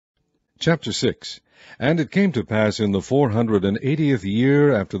Chapter 6. And it came to pass in the 480th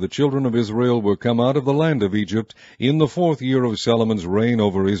year after the children of Israel were come out of the land of Egypt, in the 4th year of Solomon's reign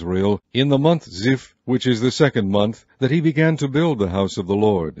over Israel, in the month Ziph, which is the 2nd month, that he began to build the house of the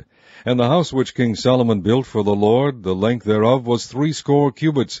Lord. And the house which King Solomon built for the Lord, the length thereof was 60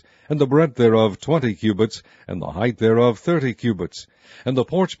 cubits, and the breadth thereof 20 cubits, and the height thereof 30 cubits. And the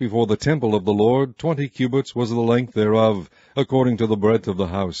porch before the temple of the Lord, 20 cubits was the length thereof, according to the breadth of the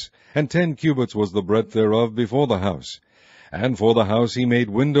house, and 10 cubits was the breadth thereof before the house. And for the house he made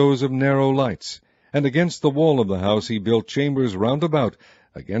windows of narrow lights. And against the wall of the house he built chambers round about,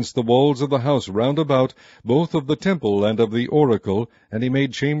 against the walls of the house round about, both of the temple and of the oracle, and he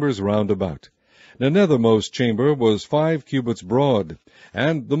made chambers round about. The nethermost chamber was 5 cubits broad,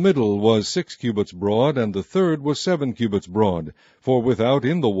 and the middle was 6 cubits broad, and the third was 7 cubits broad. For without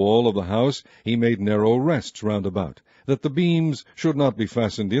in the wall of the house he made narrow rests round about, that the beams should not be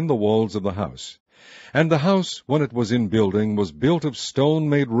fastened in the walls of the house. And the house, when it was in building, was built of stone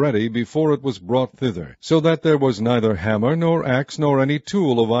made ready before it was brought thither, so that there was neither hammer nor axe nor any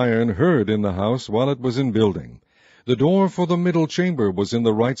tool of iron heard in the house while it was in building. The door for the middle chamber was in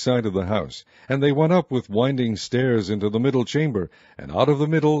the right side of the house, and they went up with winding stairs into the middle chamber, and out of the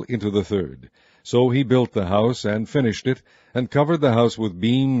middle into the third. So he built the house, and finished it, and covered the house with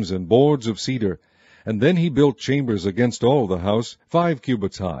beams and boards of cedar. And then he built chambers against all the house, 5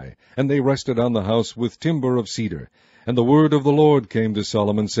 cubits high, and they rested on the house with timber of cedar. And the word of the Lord came to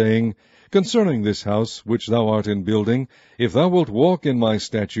Solomon, saying, Concerning this house which thou art in building, if thou wilt walk in my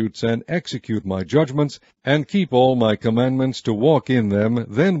statutes, and execute my judgments, and keep all my commandments to walk in them,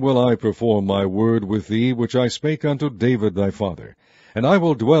 then will I perform my word with thee, which I spake unto David thy father. And I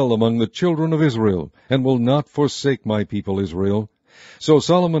will dwell among the children of Israel, and will not forsake my people Israel. So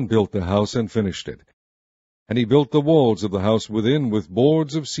Solomon built the house, and finished it. And he built the walls of the house within with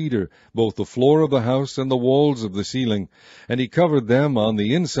boards of cedar, both the floor of the house and the walls of the ceiling. And he covered them on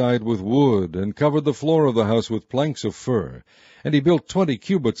the inside with wood, and covered the floor of the house with planks of fir. And he built 20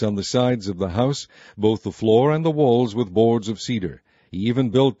 cubits on the sides of the house, both the floor and the walls with boards of cedar. He even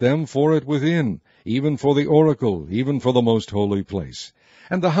built them for it within, even for the oracle, even for the most holy place.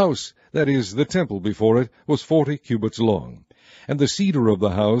 And the house, that is, the temple before it, was 40 cubits long. And the cedar of the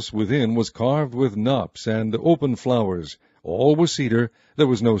house within was carved with knops and open flowers. All was cedar, there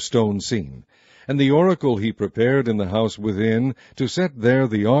was no stone seen. And the oracle he prepared in the house within, to set there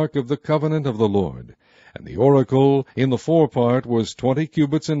the ark of the covenant of the Lord. And the oracle in the forepart was 20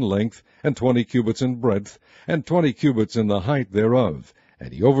 cubits in length, and 20 cubits in breadth, and 20 cubits in the height thereof.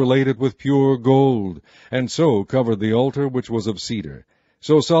 And he overlaid it with pure gold, and so covered the altar which was of cedar.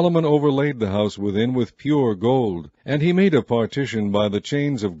 So Solomon overlaid the house within with pure gold, and he made a partition by the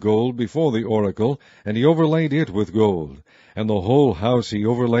chains of gold before the oracle, and he overlaid it with gold. And the whole house he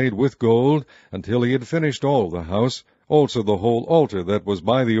overlaid with gold, until he had finished all the house. Also the whole altar that was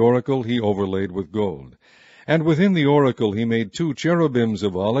by the oracle he overlaid with gold. And within the oracle he made 2 cherubims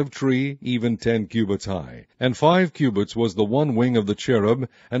of olive tree, even 10 cubits high. And 5 cubits was the one wing of the cherub,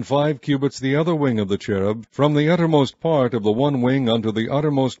 and 5 cubits the other wing of the cherub. From the uttermost part of the one wing unto the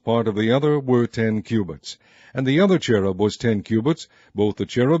uttermost part of the other were 10 cubits. And the other cherub was 10 cubits. Both the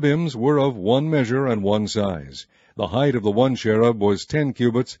cherubims were of one measure and one size. The height of the one cherub was 10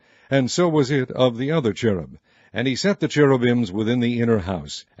 cubits, and so was it of the other cherub. And he set the cherubims within the inner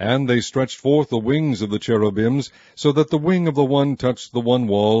house, and they stretched forth the wings of the cherubims, so that the wing of the one touched the one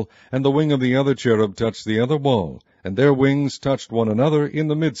wall, and the wing of the other cherub touched the other wall, and their wings touched one another in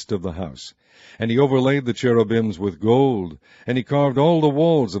the midst of the house. And he overlaid the cherubims with gold, and he carved all the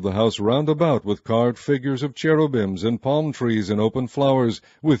walls of the house round about with carved figures of cherubims and palm trees and open flowers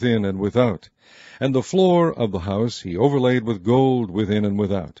within and without. And the floor of the house he overlaid with gold within and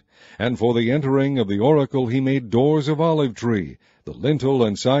without. And for the entering of the oracle he made doors of olive tree. The lintel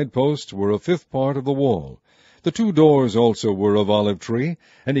and side posts were a 5th part of the wall. The 2 doors also were of olive tree,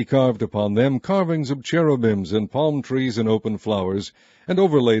 and he carved upon them carvings of cherubims and palm trees and open flowers, and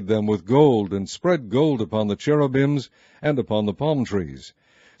overlaid them with gold, and spread gold upon the cherubims and upon the palm trees.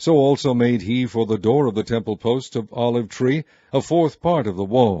 So also made he for the door of the temple post of olive tree a 4th part of the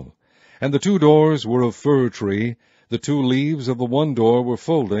wall. And the 2 doors were of fir tree. The 2 leaves of the one door were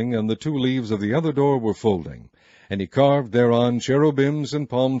folding, and the 2 leaves of the other door were folding. And he carved thereon cherubims and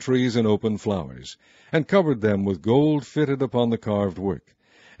palm trees and open flowers, and covered them with gold fitted upon the carved work.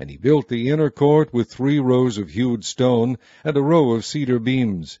 And he built the inner court with 3 rows of hewed stone, and a row of cedar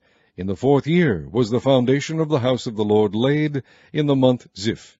beams. In the 4th year was the foundation of the house of the Lord laid, in the month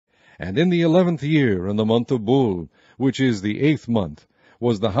Ziph. And in the 11th year, in the month of Bul, which is the 8th month,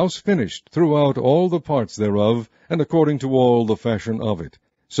 was the house finished throughout all the parts thereof, and according to all the fashion of it.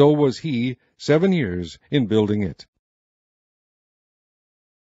 So was he 7 years in building it.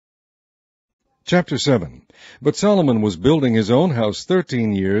 Chapter 7. But Solomon was building his own house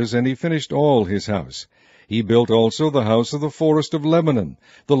 13 years, and he finished all his house. He built also the house of the forest of Lebanon.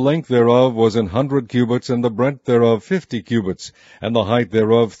 The length thereof was 100 cubits, and the breadth thereof 50 cubits, and the height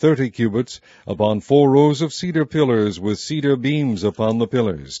thereof 30 cubits, upon 4 rows of cedar pillars, with cedar beams upon the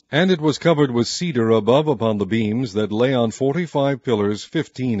pillars. And it was covered with cedar above upon the beams, that lay on 45 pillars,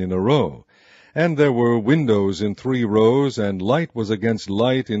 15 in a row. And there were windows in 3 rows, and light was against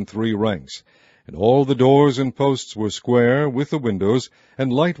light in 3 ranks. And all the doors and posts were square, with the windows,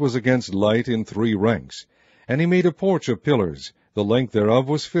 and light was against light in 3 ranks. And he made a porch of pillars. The length thereof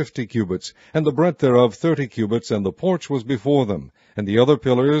was 50 cubits, and the breadth thereof 30 cubits, and the porch was before them, and the other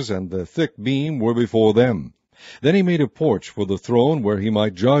pillars and the thick beam were before them. Then he made a porch for the throne where he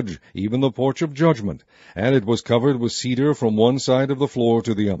might judge, even the porch of judgment, and it was covered with cedar from one side of the floor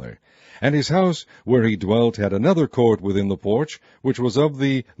to the other. And his house where he dwelt had another court within the porch, which was of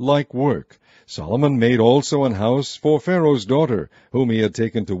the like work. Solomon made also an house for Pharaoh's daughter, whom he had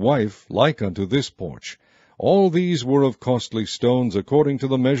taken to wife, like unto this porch. All these were of costly stones, according to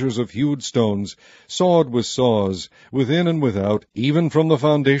the measures of hewed stones, sawed with saws, within and without, even from the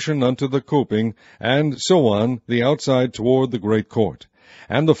foundation unto the coping, and so on the outside toward the great court.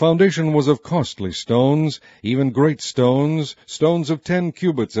 And the foundation was of costly stones, even great stones, stones of 10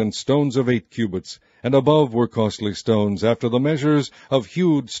 cubits, and stones of 8 cubits. And above were costly stones, after the measures of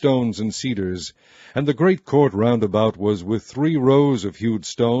hewed stones and cedars. And the great court round about was with 3 rows of hewed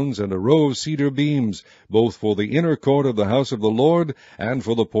stones, and a row of cedar beams, both for the inner court of the house of the Lord, and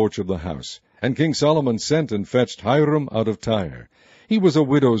for the porch of the house. And King Solomon sent and fetched Hiram out of Tyre. He was a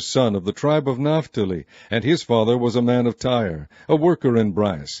widow's son of the tribe of Naphtali, and his father was a man of Tyre, a worker in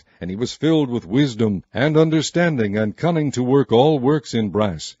brass, and he was filled with wisdom and understanding, and cunning to work all works in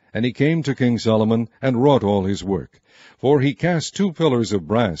brass. And he came to King Solomon, and wrought all his work. For he cast 2 pillars of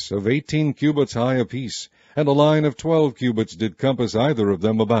brass, of 18 cubits high apiece, and a line of 12 cubits did compass either of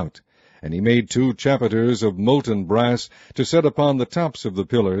them about. And he made 2 chapiters of molten brass, to set upon the tops of the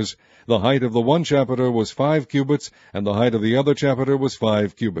pillars. The height of the one chapiter was 5 cubits, and the height of the other chapiter was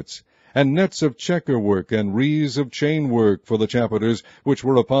 5 cubits. And nets of checker work, and wreaths of chain work for the chapiters, which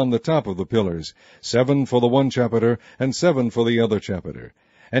were upon the top of the pillars, 7 for the one chapiter, and 7 for the other chapiter.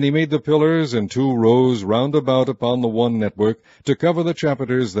 And he made the pillars in 2 rows round about upon the one network, to cover the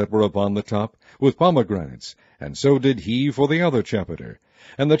chapiters that were upon the top, with pomegranates, and so did he for the other chapiter.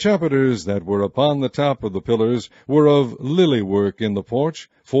 And the chapiters that were upon the top of the pillars were of lily work in the porch,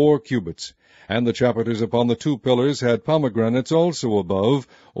 4 cubits. And the chapiters upon the 2 pillars had pomegranates also above,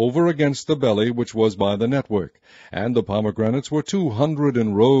 over against the belly which was by the network. And the pomegranates were 200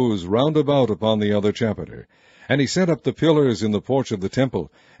 in rows round about upon the other chapiter. And he set up the pillars in the porch of the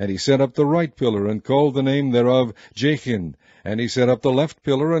temple. And he set up the right pillar, and called the name thereof Jachin. And he set up the left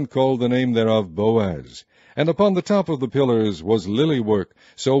pillar, and called the name thereof Boaz. And upon the top of the pillars was lily work,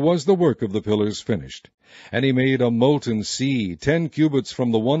 so was the work of the pillars finished. And he made a molten sea, 10 cubits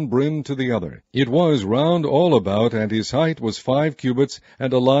from the one brim to the other. It was round all about, and his height was 5 cubits,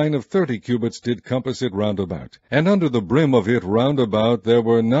 and a line of 30 cubits did compass it round about. And under the brim of it round about there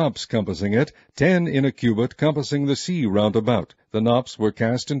were knops compassing it, 10 in a cubit, compassing the sea round about. The knops were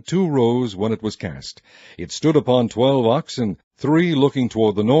cast in 2 rows when it was cast. It stood upon 12 oxen, 3 looking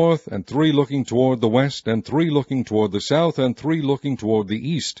toward the north, and 3 looking toward the west, and 3 looking toward the south, and 3 looking toward the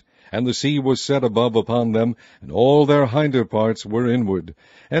east. And the sea was set above upon them, and all their hinder parts were inward.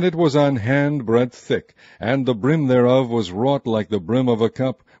 And it was an hand breadth thick, and the brim thereof was wrought like the brim of a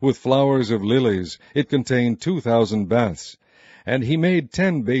cup, with flowers of lilies. It contained 2,000 baths. And he made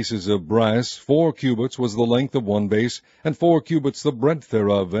 10 bases of brass, 4 cubits was the length of one base, and 4 cubits the breadth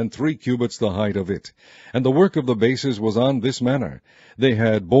thereof, and 3 cubits the height of it. And the work of the bases was on this manner. They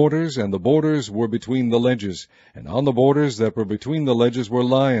had borders, and the borders were between the ledges. And on the borders that were between the ledges were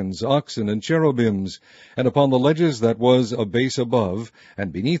lions, oxen, and cherubims. And upon the ledges that was a base above,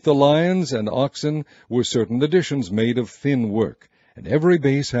 and beneath the lions and oxen were certain additions made of thin work. And every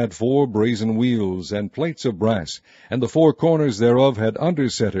base had 4 brazen wheels, and plates of brass, and the 4 corners thereof had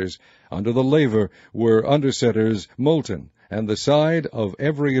undersetters. Under the laver were undersetters molten, and the side of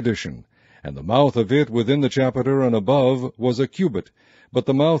every addition. And the mouth of it within the chapiter and above was a cubit, but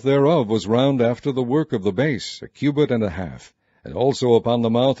the mouth thereof was round after the work of the base, a cubit and a half. And also upon the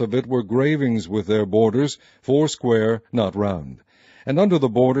mouth of it were gravings with their borders, 4 square, not round. And under the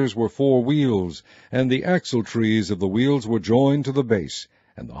borders were 4 wheels, and the axletrees of the wheels were joined to the base,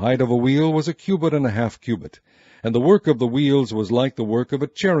 and the height of a wheel was a cubit and a half cubit. And the work of the wheels was like the work of a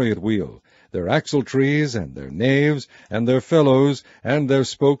chariot wheel. Their axle-trees, and their naves, and their felloes, and their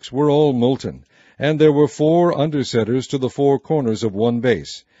spokes were all molten. And there were 4 undersetters to the 4 corners of one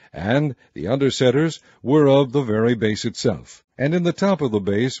base, and the undersetters were of the very base itself. And in the top of the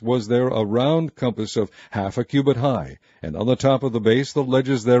base was there a round compass of 1/2 cubit high, and on the top of the base the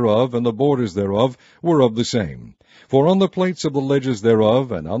ledges thereof and the borders thereof were of the same. For on the plates of the ledges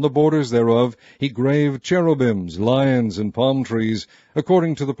thereof and on the borders thereof he graved cherubims, lions, and palm trees,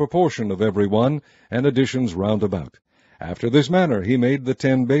 according to the proportion of every one, and additions round about. After this manner he made the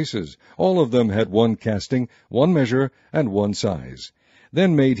 10 bases. All of them had 1 casting, 1 measure, and 1 size.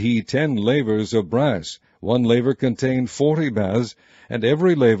 Then made he 10 lavers of brass. 1 laver contained 40 baths, and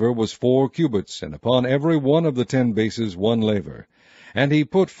every laver was 4 cubits, and upon every one of the 10 bases 1 laver. And he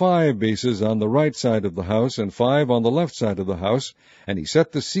put 5 bases on the right side of the house, and 5 on the left side of the house, and he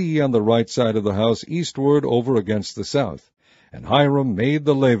set the sea on the right side of the house eastward over against the south. And Hiram made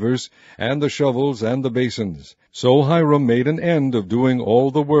the lavers, and the shovels, and the basins. So Hiram made an end of doing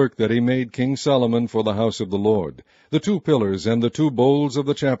all the work that he made King Solomon for the house of the Lord, the 2 pillars, and the 2 bowls of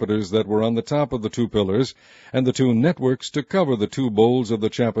the chapiters that were on the top of the 2 pillars, and the 2 networks to cover the 2 bowls of the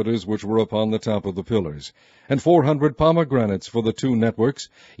chapiters which were upon the top of the pillars, and 400 pomegranates for the 2 networks,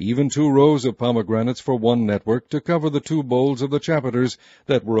 even 2 rows of pomegranates for 1 network to cover the 2 bowls of the chapiters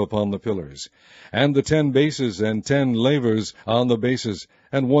that were upon the pillars, and the 10 bases and 10 lavers on the bases,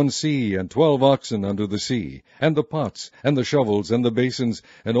 and 1 sea, and 12 oxen under the sea, and the pots, and the shovels, and the basins,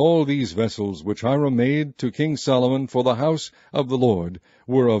 and all these vessels which Hiram made to King Solomon for the house of the Lord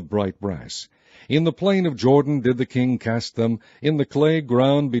were of bright brass. In the plain of Jordan did the king cast them, in the clay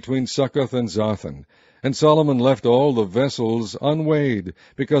ground between Succoth and Zarthan. And Solomon left all the vessels unweighed,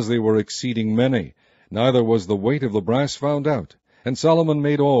 because they were exceeding many, neither was the weight of the brass found out. And Solomon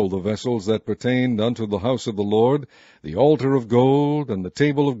made all the vessels that pertained unto the house of the Lord, the altar of gold, and the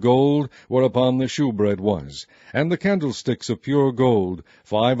table of gold, whereupon the shewbread was, and the candlesticks of pure gold,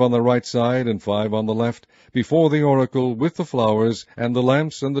 5 on the right side, and 5 on the left, before the oracle, with the flowers, and the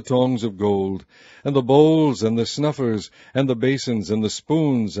lamps, and the tongs of gold, and the bowls, and the snuffers, and the basins, and the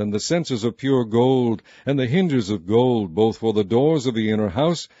spoons, and the censers of pure gold, and the hinges of gold, both for the doors of the inner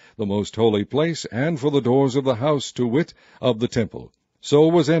house, the most holy place, and for the doors of the house, to wit, of the temple. So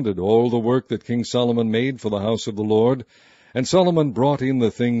was ended all the work that King Solomon made for the house of the Lord. And Solomon brought in the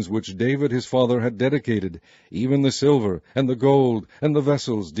things which David his father had dedicated, even the silver, and the gold, and the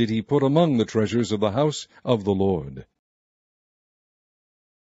vessels did he put among the treasures of the house of the Lord.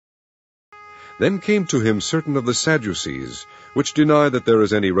 Then came to him certain of the Sadducees, which deny that there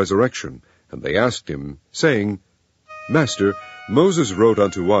is any resurrection, and they asked him, saying, Master, Moses wrote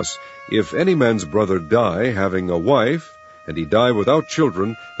unto us, If any man's brother die, having a wife, and he die without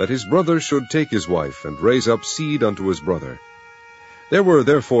children, that his brother should take his wife, and raise up seed unto his brother. There were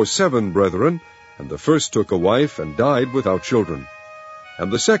therefore 7 brethren, and the first took a wife, and died without children.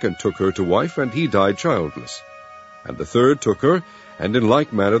 And the second took her to wife, and he died childless. And the third took her, and in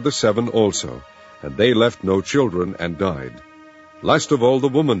like manner the 7 also, and they left no children, and died. Last of all the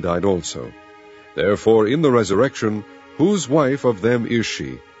woman died also. Therefore in the resurrection, whose wife of them is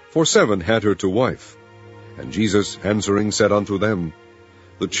she? For 7 had her to wife. And Jesus answering said unto them,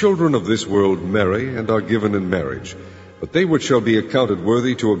 The children of this world marry, and are given in marriage. But they which shall be accounted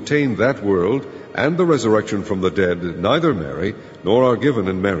worthy to obtain that world, and the resurrection from the dead, neither marry, nor are given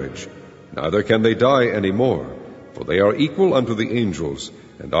in marriage. Neither can they die any more, for they are equal unto the angels,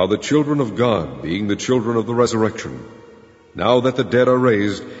 and are the children of God, being the children of the resurrection. Now that the dead are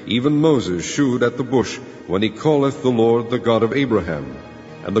raised, even Moses shewed at the bush, when he calleth the Lord the God of Abraham,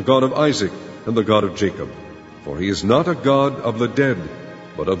 and the God of Isaac, and the God of Jacob. For he is not a God of the dead,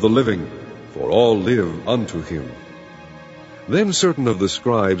 but of the living, for all live unto him. Then certain of the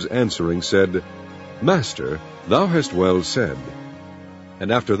scribes answering said, Master, thou hast well said.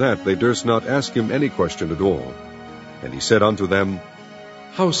 And after that they durst not ask him any question at all. And he said unto them,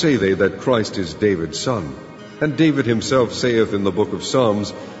 How say they that Christ is David's son? And David himself saith in the book of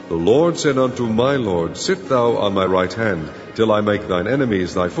Psalms, The Lord said unto my Lord, Sit thou on my right hand, till I make thine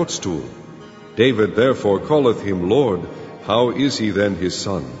enemies thy footstool. David therefore calleth him Lord. How is he then his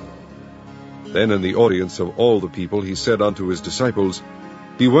son? Then in the audience of all the people he said unto his disciples,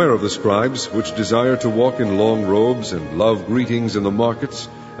 Beware of the scribes, which desire to walk in long robes, and love greetings in the markets,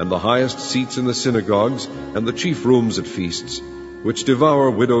 and the highest seats in the synagogues, and the chief rooms at feasts, which devour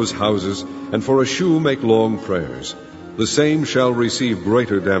widows' houses, and for a shew make long prayers. The same shall receive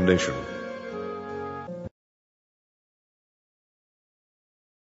greater damnation.